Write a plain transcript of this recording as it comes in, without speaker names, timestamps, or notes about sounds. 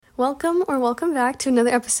Welcome back to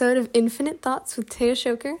another episode of Infinite Thoughts with Taya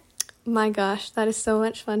Shoker. My gosh, that is so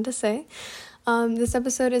much fun to say. This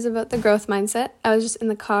episode is about the growth mindset. I was just in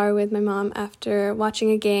the car with my mom after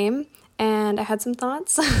watching a game, and I had some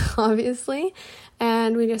thoughts, obviously,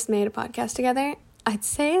 and we just made a podcast together. I'd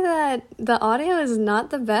say that the audio is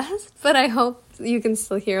not the best, but I hope you can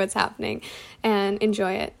still hear what's happening and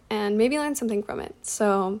enjoy it and maybe learn something from it.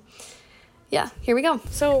 So yeah, here we go.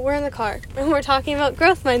 So we're in the car and we're talking about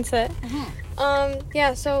growth mindset.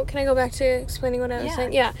 So can I go back to explaining what I was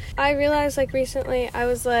saying? Yeah. I realized recently I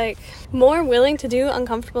was more willing to do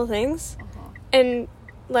uncomfortable things. And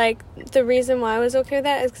the reason why I was okay with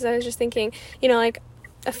that is because I was just thinking,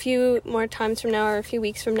 a few more times from now or a few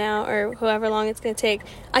weeks from now or however long it's going to take,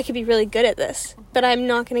 I could be really good at this. But I'm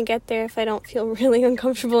not going to get there if I don't feel really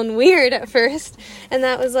uncomfortable and weird at first. And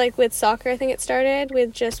that was with soccer. I think it started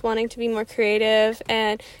with just wanting to be more creative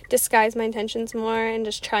and disguise my intentions more and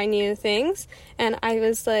just try new things. And I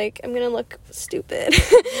was I'm going to look stupid.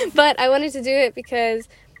 But I wanted to do it because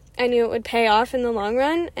I knew it would pay off in the long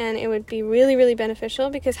run and it would be really, really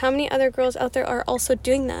beneficial, because how many other girls out there are also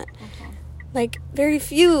doing that? Very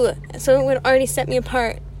few. So it would already set me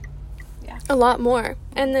apart a lot more.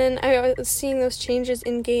 And then I was seeing those changes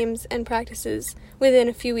in games and practices within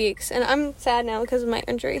a few weeks. And I'm sad now because of my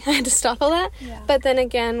injury. I had to stop all that. Yeah. But then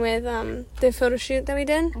again with the photo shoot that we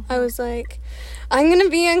did, I was I'm going to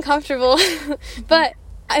be uncomfortable. But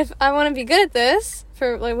if I want to be good at this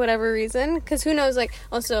for whatever reason, because who knows,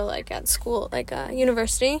 also at school,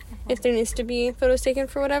 university, if there needs to be photos taken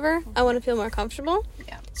for whatever, I want to feel more comfortable.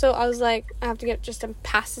 Yeah. So I was I have to get just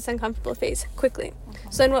past this uncomfortable phase quickly.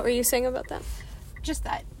 So then what were you saying about that? Just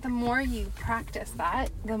that the more you practice that,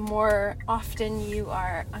 the more often you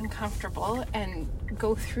are uncomfortable and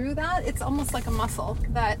go through that. It's almost like a muscle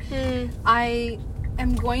that I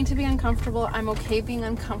am going to be uncomfortable. I'm okay being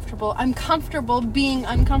uncomfortable. I'm comfortable being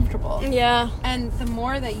uncomfortable. Yeah. And the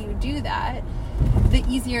more that you do that, the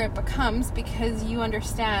easier it becomes, because you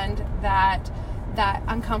understand that that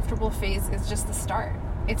uncomfortable phase is just the start.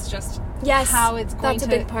 It's just how it's going to... That's a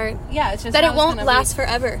big part. Yeah, it's just that it won't last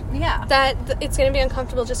forever. Yeah. That it's going to be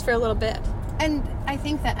uncomfortable just for a little bit. And I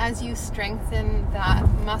think that as you strengthen that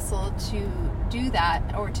muscle to do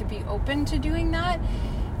that, or to be open to doing that,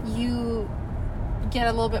 you get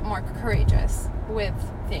a little bit more courageous with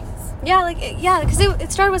things. Yeah, because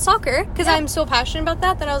it started with soccer, because I'm so passionate about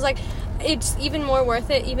that I was it's even more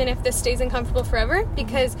worth it, even if this stays uncomfortable forever,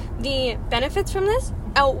 because the benefits from this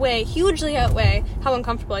hugely outweigh how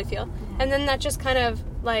uncomfortable I feel. And then that just kind of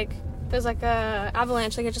there's a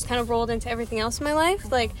avalanche, it just kind of rolled into everything else in my life,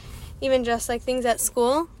 even just things at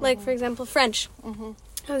school, for example, French.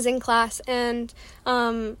 I was in class and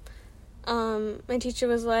my teacher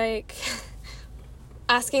was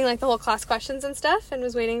asking the whole class questions and stuff, and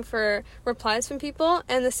was waiting for replies from people,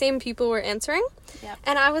 and the same people were answering. Yep.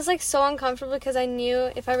 And I was so uncomfortable, because I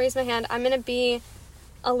knew if I raised my hand, I'm gonna be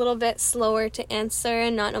a little bit slower to answer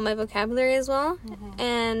and not know my vocabulary as well.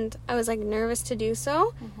 And I was nervous to do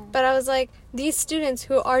so. But I was these students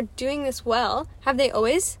who are doing this well, have they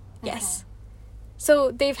always? Yes.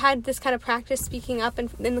 So they've had this kind of practice speaking up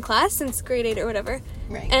in the class since grade 8 or whatever.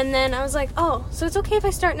 Right. And then I was oh, so it's okay if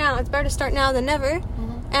I start now. It's better to start now than never.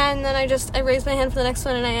 And then I raised my hand for the next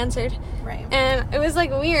one and I answered. Right. And it was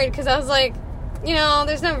weird, because I was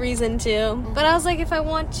there's no reason to. But I was if I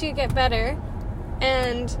want to get better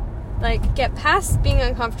and get past being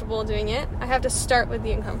uncomfortable doing it, I have to start with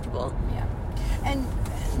the uncomfortable. Yeah. And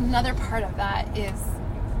another part of that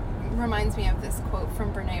reminds me of this quote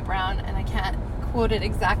from Brene Brown, and I can't quote it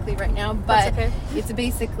exactly right now, but it's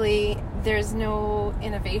basically, there's no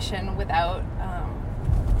innovation without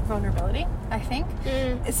vulnerability, I think.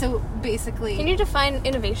 So basically, can you define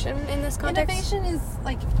innovation in this context? Innovation is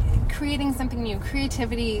creating something new.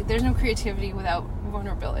 Creativity, there's no creativity without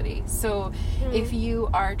vulnerability. So if you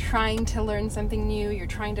are trying to learn something new, you're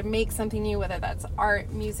trying to make something new, whether that's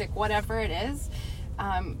art, music, whatever it is,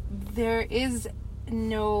 there is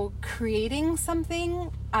no creating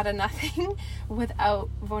something out of nothing without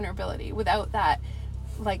vulnerability, without that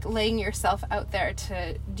laying yourself out there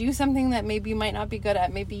to do something that maybe you might not be good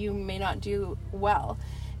at, maybe you may not do well.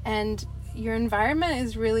 And your environment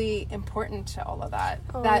is really important to all of that.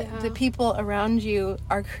 The people around you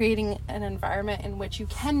are creating an environment in which you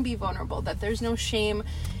can be vulnerable, that there's no shame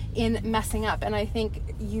in messing up. And I think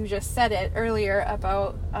you just said it earlier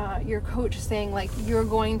about your coach saying you're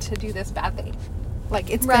going to do this badly. Like,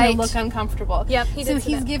 it's Right. going to look uncomfortable. Yep, he So did say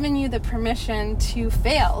he's that. given you the permission to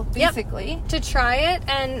fail, basically. To try it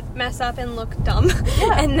and mess up and look dumb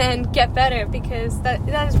Yeah. and then get better, because that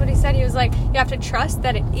is what he said. He was like, you have to trust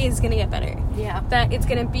that it is going to get better. Yeah. That it's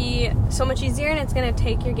going to be so much easier and it's going to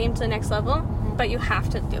take your game to the next level, but you have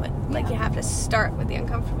to do it. Like, Yeah. you have to start with the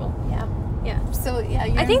uncomfortable. Yeah. Yeah. So, yeah.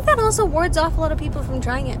 I think that also wards off a lot of people from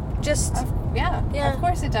trying it. Just... Yeah, Yeah. of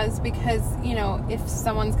course it does, because, you know, if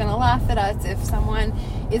someone's going to laugh at us, if someone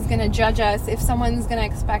is going to judge us, if someone's going to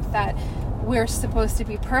expect that we're supposed to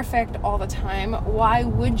be perfect all the time, why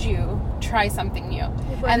would you try something new?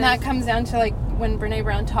 And that comes down to, like, when Brené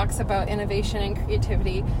Brown talks about innovation and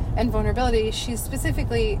creativity and vulnerability, she's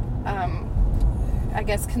specifically, I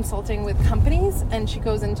guess, consulting with companies, and she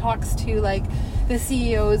goes and talks to, like, the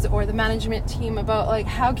CEOs or the management team about, like,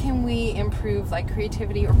 how can we improve, like,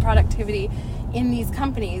 creativity or productivity in these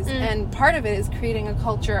companies. And part of it is creating a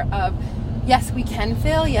culture of, yes, we can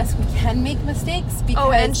fail, yes, we can make mistakes,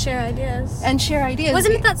 because and share ideas. and share ideas.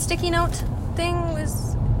 Wasn't it that sticky note thing?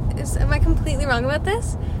 Am I completely wrong about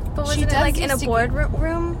this? But She wasn't it does like do in a sticky-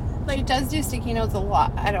 boardroom? She does do sticky notes a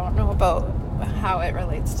lot. I don't know about how it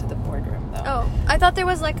relates to the boardroom, though. Oh, I thought there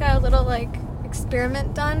was like a little like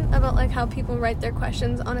experiment done about like how people write their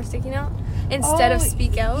questions on a sticky note instead of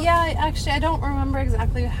speak out. Yeah, actually, I don't remember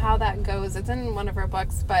exactly how that goes. It's in one of her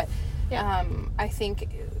books, but Yeah. I think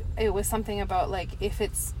it was something about, like, if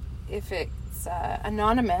it's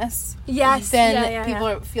anonymous, Yes, then yeah,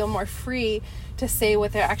 people feel more free to say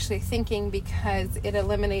what they're actually thinking, because it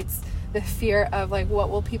eliminates the fear of, like, what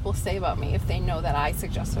will people say about me if they know that I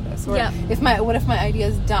suggested this, or Yeah. what if my idea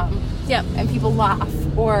is dumb, Yep. and people laugh,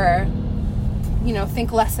 or, you know,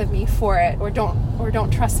 think less of me for it, or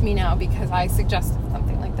don't trust me now because I suggested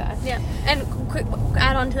something like that. Yeah, and quick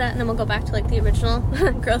add on to that, and then we'll go back to like the original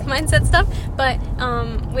growth mindset stuff. But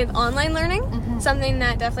with online learning, something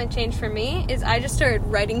that definitely changed for me is I just started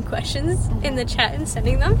writing questions in the chat and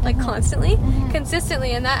sending them like constantly,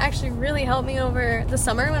 consistently, and that actually really helped me over the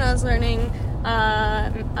summer when I was learning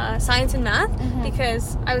science and math,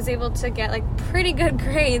 because I was able to get like pretty good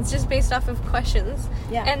grades just based off of questions.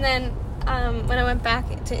 Yeah. And then when I went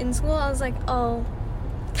back to in school, I was like, oh.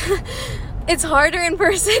 It's harder in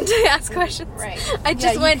person to ask questions. Right. I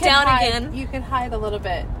just you went could down hide- again. You could hide a little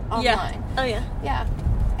bit online. Yeah. Oh, yeah. Yeah.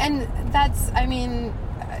 And that's, I mean,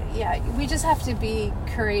 we just have to be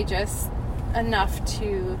courageous enough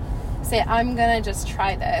to say, I'm going to just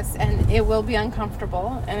try this, and it will be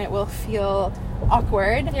uncomfortable, and it will feel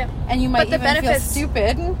awkward. Yeah. And you might But the even feel benefits-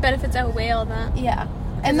 stupid. Benefits outweigh all that. Yeah.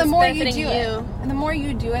 And the it's more you benefiting do it, you. and the more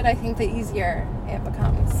you do it, I think the easier it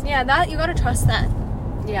becomes. Yeah, that you gotta trust that.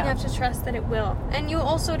 Yeah. You have to trust that it will. And you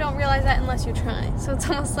also don't realize that unless you try. So it's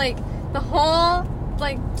almost like the whole,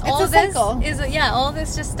 like, all a of this cycle. is, all of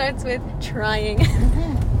this just starts with trying.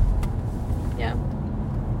 Yeah.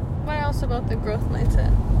 What else about the growth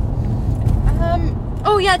mindset?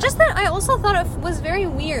 Oh, yeah, just that I also thought it was very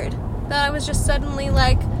weird that I was just suddenly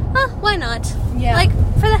like, why not? Yeah. Like,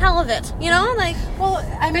 for the hell of it, you know? Like, Well,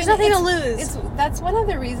 I mean, There's nothing to it's- lose. That's one of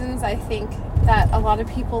the reasons I think that a lot of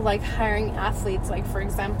people like hiring athletes. Like, for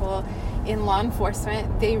example, in law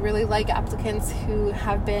enforcement, they really like applicants who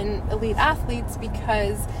have been elite athletes,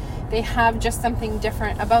 because they have just something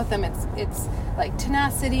different about them. It's like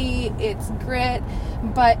tenacity, it's grit,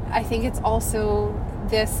 but I think it's also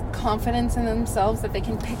this confidence in themselves that they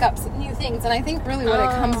can pick up some new things. And I think really what it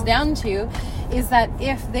comes down to is that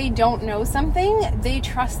if they don't know something, they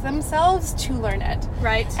trust themselves to learn it.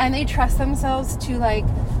 right. And they trust themselves to, like,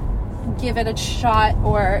 give it a shot,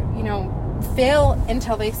 or, you know, fail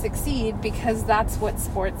until they succeed, because that's what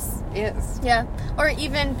sports is. Yeah, or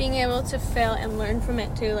even being able to fail and learn from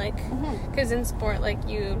it too, like, because in sport, like,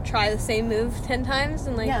 you try the same move 10 times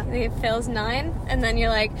and, like, Yeah. it fails 9, and then you're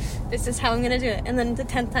like, this is how I'm gonna do it, and then the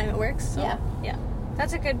 10th time it works. So, Yeah.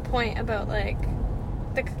 That's a good point about, like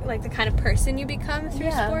the kind of person you become through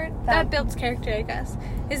Yeah, sport. that- That builds character, I guess.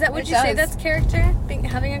 Would It you say does. that's character,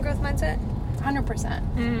 having a growth mindset? 100%.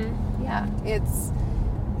 Mm-hmm. Yeah, it's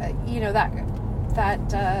you know, that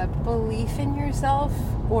belief in yourself,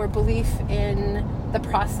 or belief in the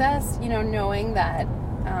process, you know, knowing that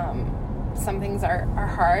some things are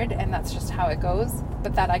hard, and that's just how it goes,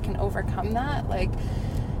 but that I can overcome that. Like,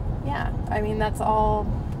 yeah, I mean, that's all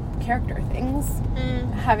character things.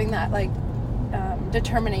 Having that, like,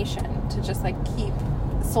 determination to just, like, keep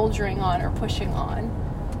soldiering on or pushing on.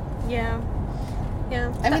 Yeah.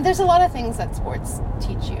 I mean, there's a lot of things that sports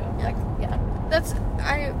teach you. Like, yeah. That's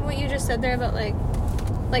what you just said there about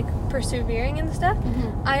like persevering and stuff.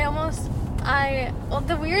 I almost Well,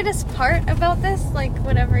 the weirdest part about this, like,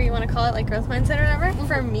 whatever you want to call it, like growth mindset or whatever,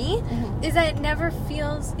 for me, is that it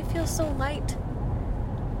feels so light.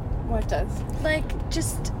 What does? Like,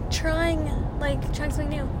 just trying something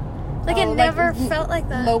new. Like, it never felt like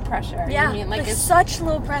that. Low pressure. Yeah. You mean, like it's such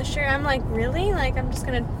low pressure. I'm like, really? Like, I'm just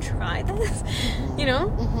going to try this? You know?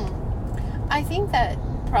 Mm-hmm. I think that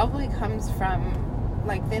probably comes from,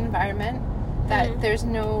 like, the environment. That there's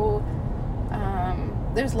no...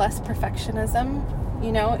 there's less perfectionism,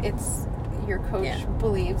 you know. It's your coach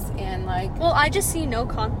believes in, like, well, I just see no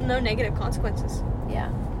negative consequences.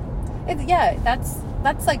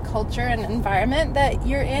 That's like culture and environment that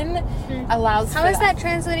you're in allows. How is that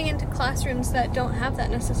translating into classrooms that don't have that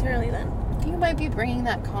necessarily? Then you might be bringing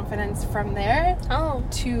that confidence from there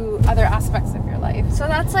to to other aspects of your life. So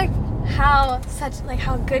that's like how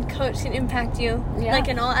a good coach can impact you, like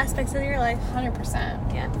in all aspects of your life.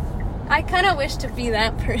 100%. Yeah. I kind of wish to be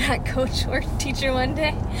that coach or teacher one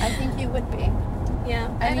day. I think you would be.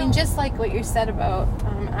 Yeah. I mean, just like what you said about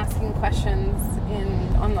asking questions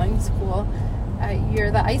in online school,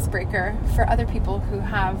 you're the icebreaker for other people who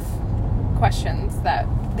have questions that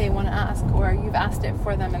they want to ask, or you've asked it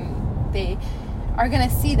for them and they are going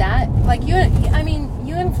to see that. Like, you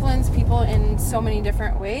influence people in so many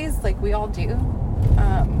different ways, like we all do.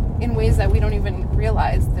 In ways that we don't even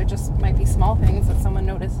realize. There just might be small things that someone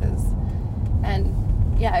notices.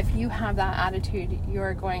 And yeah, if you have that attitude,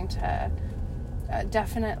 you're going to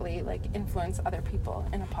definitely, like, influence other people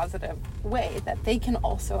in a positive way, that they can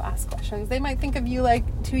also ask questions. They might think of you, like,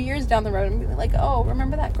 2 years down the road and be like, oh,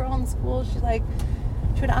 remember that girl in school? She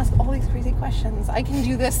would ask all these crazy questions. I can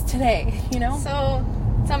do this today, you know? So,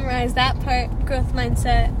 summarize that part, growth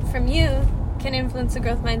mindset from you can influence the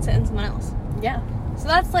growth mindset in someone else. Yeah. So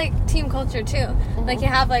that's like team culture too. Like, you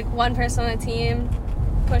have like one person on a team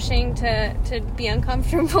pushing to be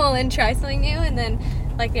uncomfortable and try something new, and then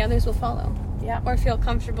like the others will follow. Yeah. Or feel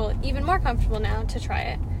comfortable, even more comfortable now to try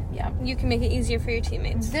it. Yeah. You can make it easier for your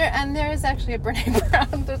teammates. There is actually a Brene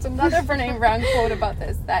Brown. There's another Brene Brown quote about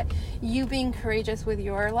this, that you being courageous with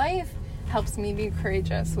your life helps me be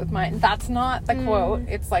courageous with mine. That's not the quote.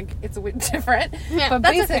 It's like, it's a bit different. Yeah, but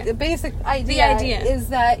basic idea is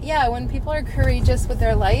that, when people are courageous with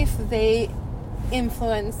their life, they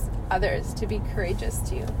influence others to be courageous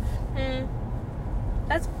too.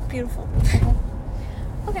 That's beautiful.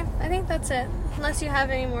 Okay, I think that's it. Unless you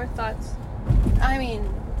have any more thoughts. I mean,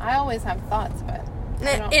 I always have thoughts, but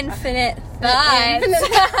infinite thoughts.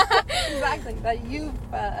 Exactly. That you've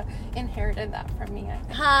inherited that from me, I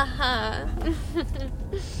think. Ha ha.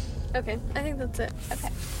 Okay, I think that's it. Okay.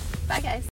 Bye, guys.